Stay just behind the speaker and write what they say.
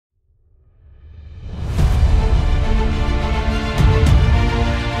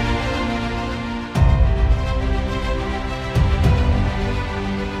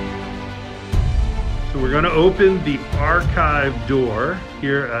to open the archive door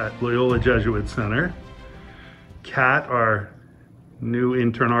here at Loyola Jesuit Center. Kat, our new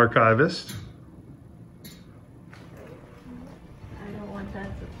intern archivist. I don't want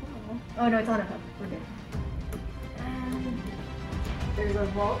that to fall. Oh no, it's on a hook. We're good. And there's a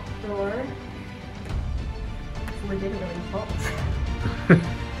vault door. It's legitimately vault.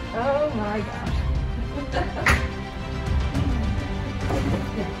 Oh my gosh.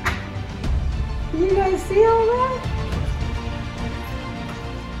 You guys see all that?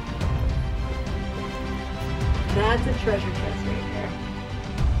 That's a treasure chest right there.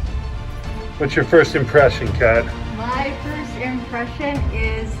 What's your first impression, Kat? My first impression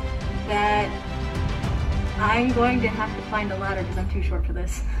is that I'm going to have to find a ladder because I'm too short for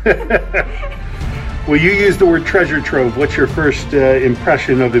this. Well, you used the word treasure trove. What's your first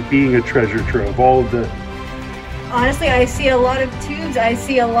impression of it being a treasure trove? All of the... Honestly, I see a lot of tubes, I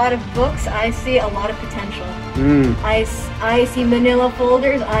see a lot of books, I see a lot of potential. I see manila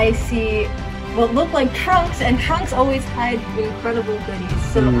folders, I see what look like trunks, and trunks always hide incredible goodies.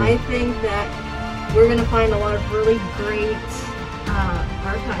 So I think that we're going to find a lot of really great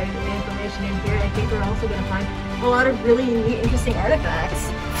archive information in here. I think we're also going to find a lot of really neat, interesting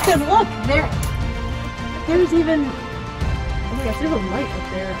artifacts. Because look, there's even, oh my gosh, there's a light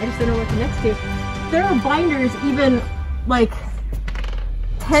up there. I just don't know what it connects to. There are binders even like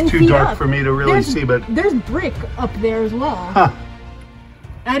 10 feet up. Too dark for me to really see, but there's brick up there as well. Huh.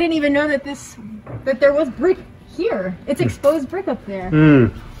 I didn't even know that there was brick here. It's exposed brick up there.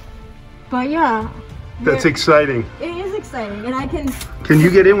 But yeah. That's exciting. It is exciting, and I can... Can you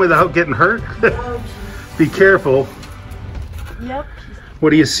get in without getting hurt? Be careful. Yep.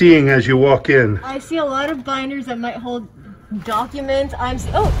 What are you seeing as you walk in? I see a lot of binders that might hold documents.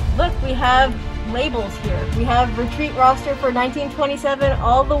 Oh, look, we have labels here. We have retreat roster for 1927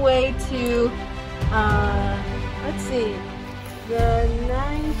 all the way to, let's see,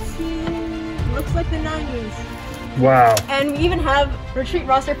 looks like the 90s. Wow. And we even have retreat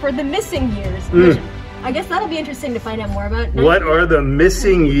roster for the missing years, which I guess that'll be interesting to find out more about. What are the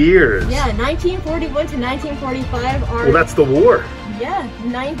missing years? Yeah, 1941 to 1945 are... Well, that's the war. Yeah,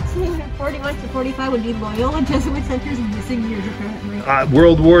 1941 to 45 would be Loyola Jesuit Center's missing years, apparently.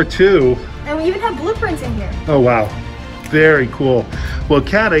 World War II. And we even have blueprints in here. Oh, wow. Very cool. Well,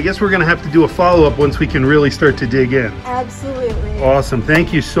 Kat, I guess we're going to have to do a follow-up once we can really start to dig in. Absolutely. Awesome.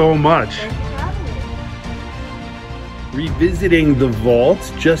 Thank you so much. Thank you for having me. Revisiting the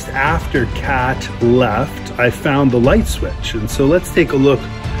vault just after Kat left, I found the light switch. And so let's take a look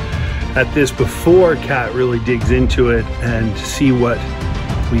at this before Kat really digs into it and see what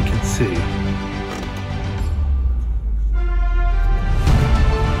we can see.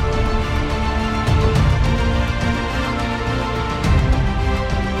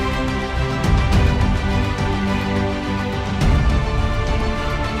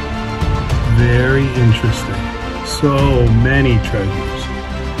 Very interesting. So many treasures.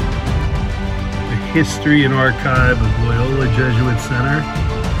 The history and archive of Loyola Jesuit Center.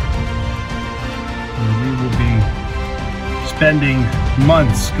 And we will be spending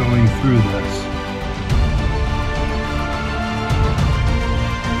months going through this.